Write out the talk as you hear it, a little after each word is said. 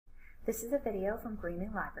This is a video from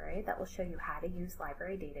Greening Library that will show you how to use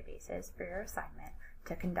library databases for your assignment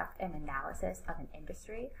to conduct an analysis of an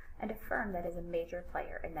industry and a firm that is a major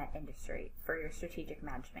player in that industry for your strategic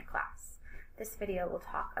management class. This video will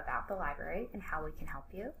talk about the library and how we can help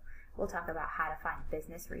you. We'll talk about how to find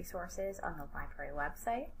business resources on the library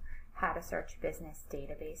website, how to search business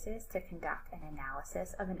databases to conduct an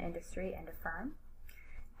analysis of an industry and a firm,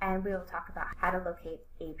 and we will talk about how to locate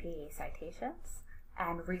APA citations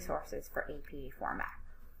and resources for APA format.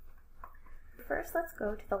 First, let's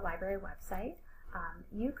go to the library website.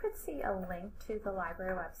 You could see a link to the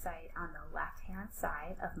library website on the left-hand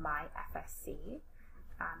side of My FSC.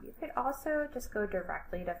 You could also just go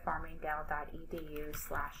directly to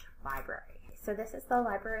farmingdale.edu/library. So this is the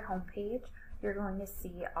library homepage. You're going to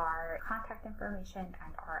see our contact information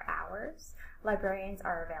and our hours. Librarians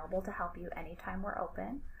are available to help you anytime we're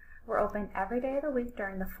open. We're open every day of the week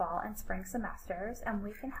during the fall and spring semesters, and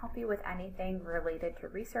we can help you with anything related to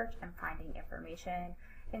research and finding information,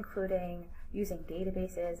 including using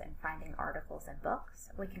databases and finding articles and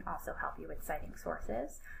books. We can also help you with citing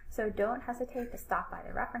sources. So don't hesitate to stop by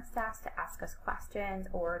the reference desk to ask us questions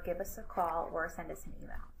or give us a call or send us an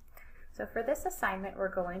email. So for this assignment, we're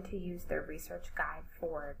going to use the research guide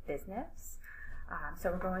for business.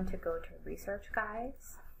 So we're going to go to research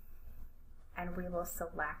guides and we will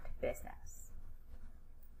select business.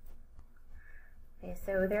 Okay,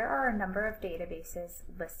 so there are a number of databases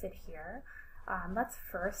listed here. Let's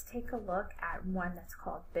first take a look at one that's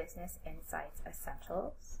called Business Insights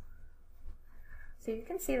Essentials. So you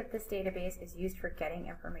can see that this database is used for getting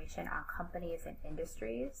information on companies and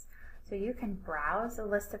industries. So you can browse a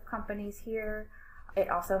list of companies here. It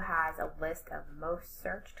also has a list of most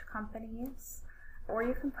searched companies, or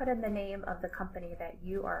you can put in the name of the company that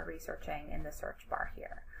you are researching in the search bar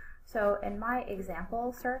here. So in my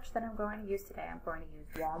example search that I'm going to use today, I'm going to use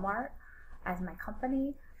Walmart as my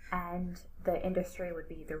company, and the industry would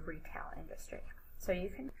be the retail industry. So you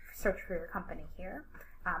can search for your company here,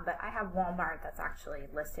 but I have Walmart that's actually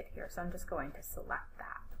listed here, so I'm just going to select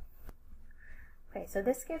that. Okay, so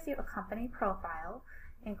this gives you a company profile,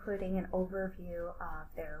 including an overview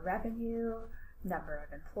of their revenue, number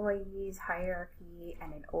of employees, hierarchy,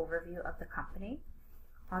 and an overview of the company.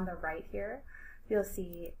 On the right here, you'll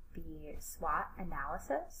see the SWOT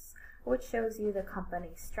analysis, which shows you the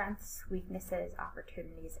company's strengths, weaknesses,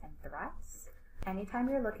 opportunities, and threats. Anytime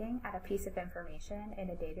you're looking at a piece of information in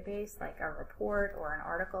a database, like a report or an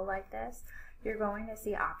article like this, you're going to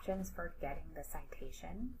see options for getting the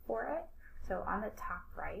citation for it. So on the top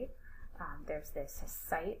right, there's this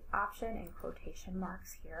cite option in quotation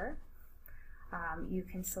marks here. You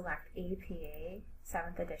can select APA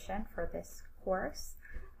 7th edition for this course,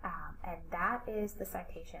 and that is the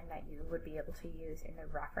citation that you would be able to use in the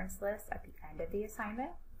reference list at the end of the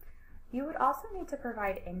assignment. You would also need to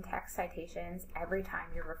provide in-text citations every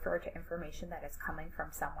time you refer to information that is coming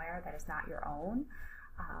from somewhere that is not your own.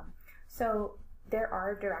 So there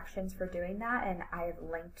are directions for doing that, and I have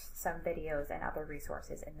linked some videos and other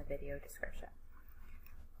resources in the video description.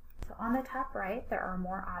 So on the top right, there are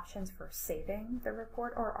more options for saving the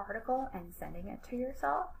report or article and sending it to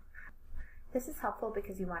yourself. This is helpful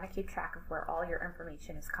because you want to keep track of where all your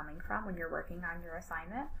information is coming from when you're working on your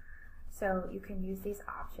assignment. So you can use these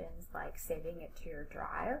options like saving it to your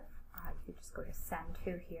drive. You can just go to send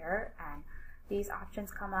to here and these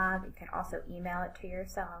options come up. You can also email it to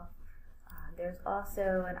yourself. There's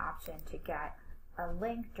also an option to get a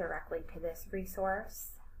link directly to this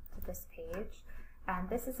resource, to this page. And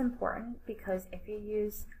this is important because if you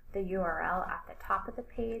use the URL at the top of the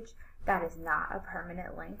page, that is not a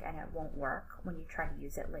permanent link and it won't work when you try to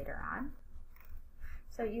use it later on.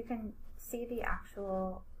 So you can see the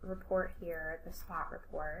actual report here, the SWOT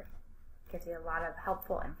report. It gives you a lot of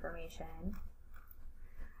helpful information.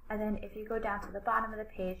 And then if you go down to the bottom of the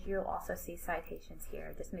page, you'll also see citations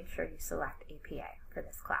here. Just make sure you select APA for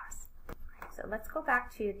this class. So let's go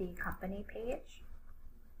back to the company page.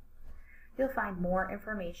 You'll find more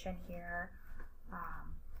information here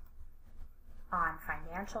on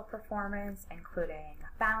financial performance, including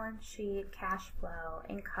balance sheet, cash flow,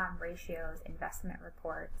 income ratios, investment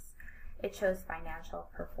reports. It shows financial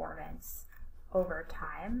performance over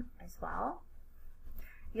time as well.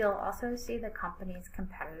 You'll also see the company's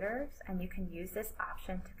competitors, and you can use this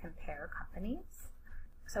option to compare companies.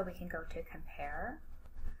 So we can go to compare,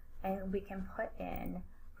 and we can put in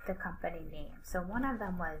the company name. So one of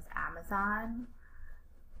them was Amazon,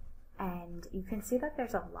 and you can see that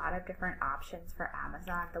there's a lot of different options for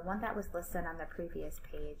Amazon. The one that was listed on the previous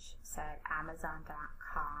page said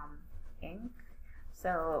Amazon.com Inc.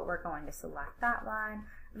 So we're going to select that one.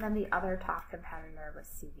 And then the other top competitor was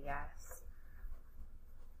CVS.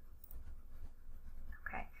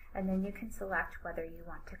 Okay, and then you can select whether you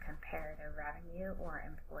want to compare the revenue or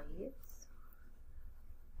employees.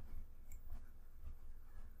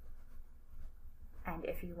 And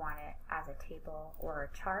if you want it as a table or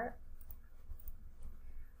a chart.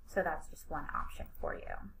 So that's just one option for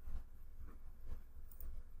you.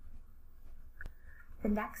 The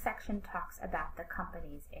next section talks about the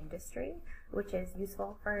company's industry, which is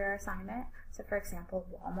useful for your assignment. So for example,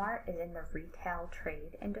 Walmart is in the retail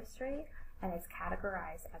trade industry, and it's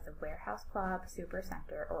categorized as a warehouse club,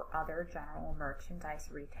 supercenter, or other general merchandise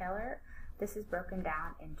retailer. This is broken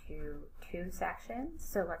down into two sections,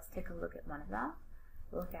 so let's take a look at one of them.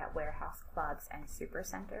 Look at warehouse clubs and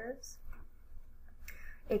supercenters.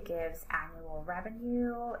 It gives annual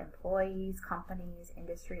revenue, employees, companies,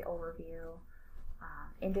 industry overview,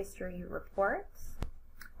 industry reports.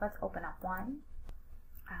 Let's open up one.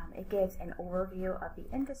 It gives an overview of the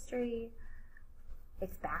industry,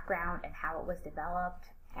 its background and how it was developed,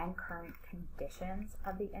 and current conditions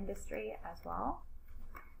of the industry as well.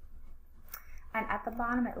 And at the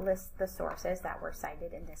bottom it lists the sources that were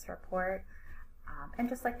cited in this report. And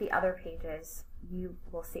just like the other pages, you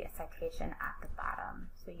will see a citation at the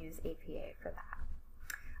bottom, so use APA for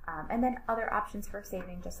that. And then other options for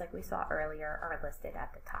saving, just like we saw earlier, are listed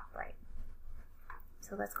at the top right.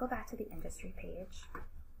 So let's go back to the industry page.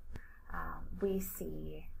 We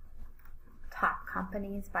see top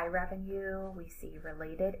companies by revenue, we see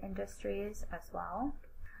related industries as well,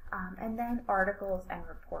 and then articles and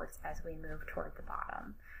reports as we move toward the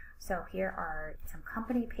bottom. So here are some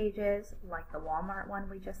company pages, like the Walmart one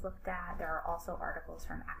we just looked at. There are also articles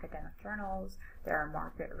from academic journals. There are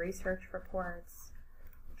market research reports,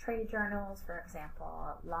 trade journals, for example,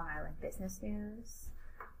 Long Island Business News.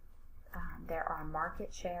 There are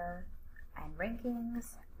market share and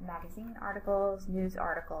rankings, magazine articles, news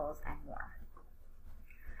articles, and more.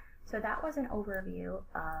 So that was an overview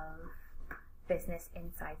of Business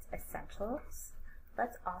Insights Essentials.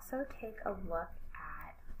 Let's also take a look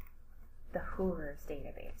at the Hoover's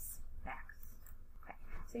database next. Okay,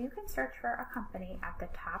 so you can search for a company at the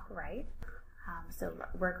top right. So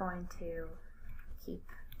we're going to keep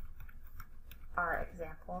our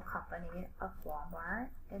example company of Walmart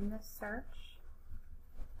in this search.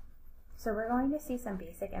 So we're going to see some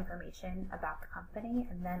basic information about the company,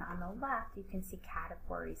 and then on the left you can see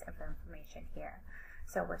categories of information here.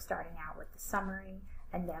 So we're starting out with the summary,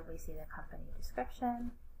 and then we see the company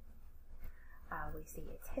description. We see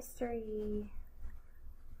its history.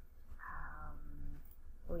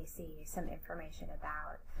 We see some information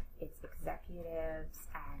about its executives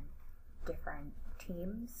and different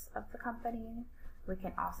teams of the company. We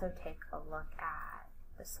can also take a look at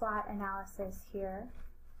the SWOT analysis here.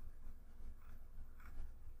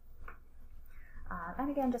 And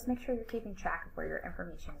again, just make sure you're keeping track of where your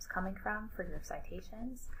information is coming from for your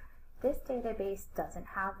citations. This database doesn't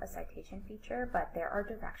have a citation feature, but there are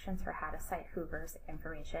directions for how to cite Hoover's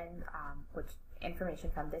information, information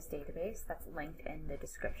from this database that's linked in the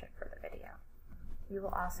description for the video. You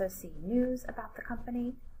will also see news about the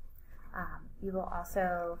company. You will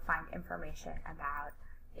also find information about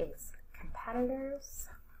its competitors,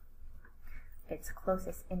 its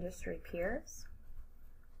closest industry peers,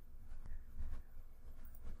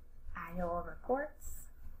 annual reports.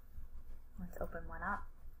 Let's open one up.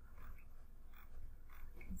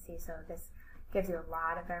 You can see, so this gives you a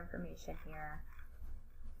lot of information here.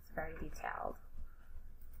 It's very detailed.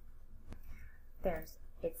 There's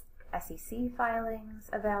its SEC filings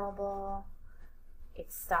available,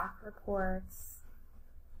 its stock reports,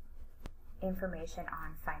 information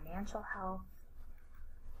on financial health,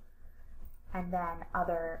 and then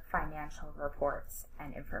other financial reports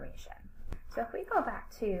and information. So if we go back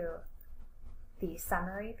to the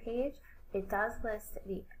summary page, it does list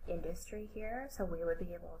the industry here, so we would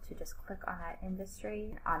be able to just click on that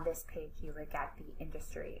industry. On this page you would get the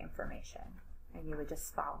industry information, and you would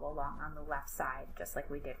just follow along on the left side just like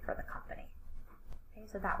we did for the company. Okay,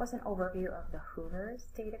 so that was an overview of the Hoover's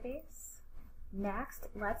database. Next,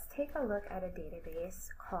 let's take a look at a database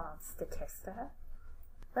called Statista.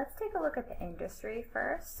 Let's take a look at the industry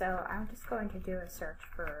first. So I'm just going to do a search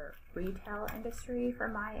for retail industry for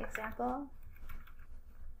my example.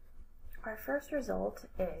 Our first result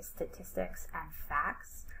is statistics and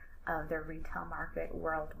facts of the retail market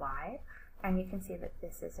worldwide. And you can see that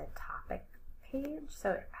this is a topic page,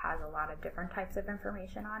 so it has a lot of different types of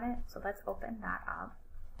information on it. So let's open that up.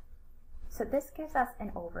 So this gives us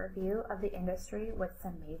an overview of the industry with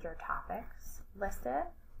some major topics listed.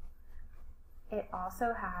 It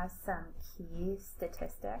also has some key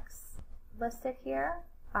statistics listed here.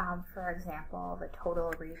 For example, the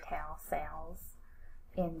total retail sales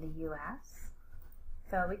in the US.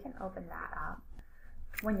 So we can open that up.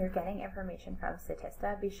 When you're getting information from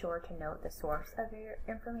Statista, be sure to note the source of your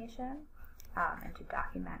information and to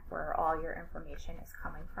document where all your information is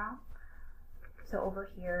coming from. So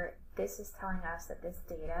over here, this is telling us that this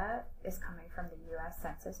data is coming from the US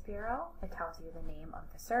Census Bureau. It tells you the name of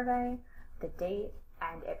the survey, the date,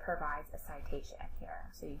 and it provides a citation here.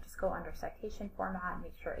 So you just go under citation format,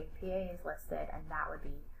 make sure APA is listed, and that would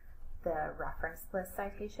be the reference list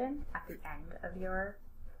citation at the end of your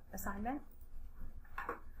assignment.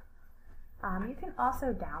 You can also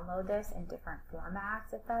download this in different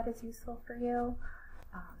formats if that is useful for you.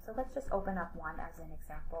 So let's just open up one as an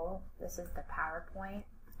example. This is the PowerPoint,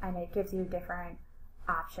 and it gives you different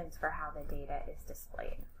options for how the data is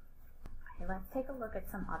displayed. Okay, let's take a look at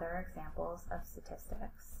some other examples of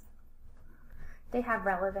statistics. They have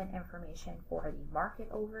relevant information for the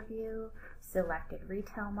market overview, selected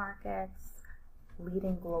retail markets,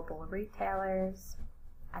 leading global retailers,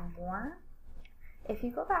 and more. If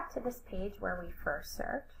you go back to this page where we first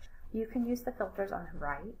searched, you can use the filters on the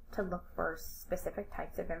right to look for specific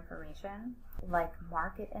types of information, like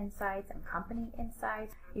market insights and company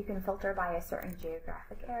insights. You can filter by a certain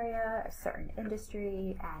geographic area, a certain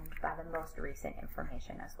industry, and by the most recent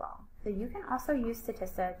information as well. So you can also use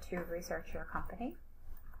Statista to research your company.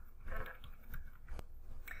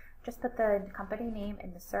 Just put the company name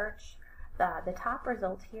in the search. The top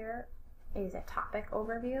result here is a topic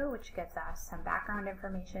overview, which gives us some background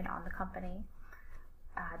information on the company.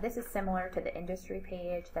 This is similar to the industry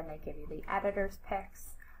page. Then they give you the editor's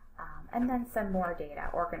picks, and then some more data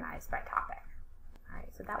organized by topic. All right,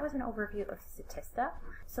 so that was an overview of Statista.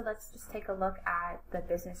 So let's just take a look at the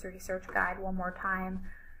business research guide one more time.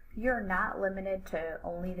 You're not limited to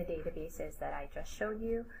only the databases that I just showed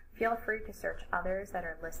you. Feel free to search others that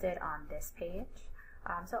are listed on this page.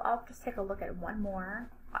 So I'll just take a look at one more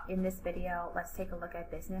in this video. Let's take a look at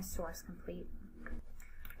Business Source Complete.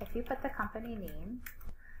 If you put the company name,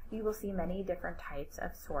 you will see many different types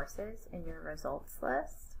of sources in your results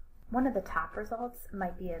list. One of the top results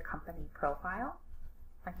might be a company profile,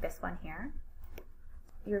 like this one here.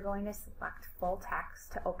 You're going to select full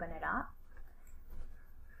text to open it up.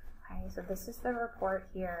 Okay, so this is the report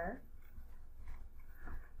here.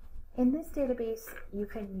 In this database, you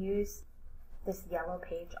can use this yellow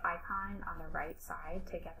page icon on the right side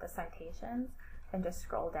to get the citations and just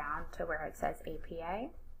scroll down to where it says APA.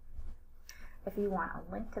 If you want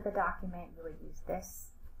a link to the document, you would use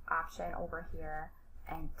this option over here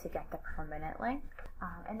and to get the permanent link.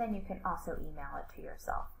 And then you can also email it to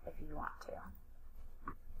yourself if you want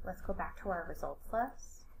to. Let's go back to our results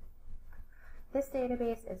list. This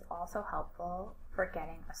database is also helpful for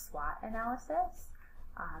getting a SWOT analysis,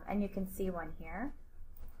 and you can see one here.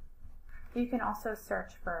 You can also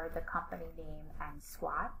search for the company name and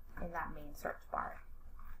SWOT in that main search bar.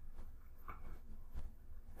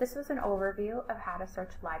 This was an overview of how to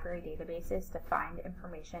search library databases to find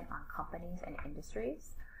information on companies and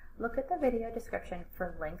industries. Look at the video description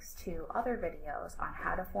for links to other videos on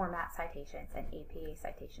how to format citations and APA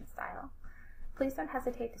citation style. Please don't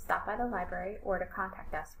hesitate to stop by the library or to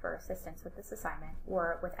contact us for assistance with this assignment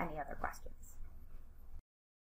or with any other questions.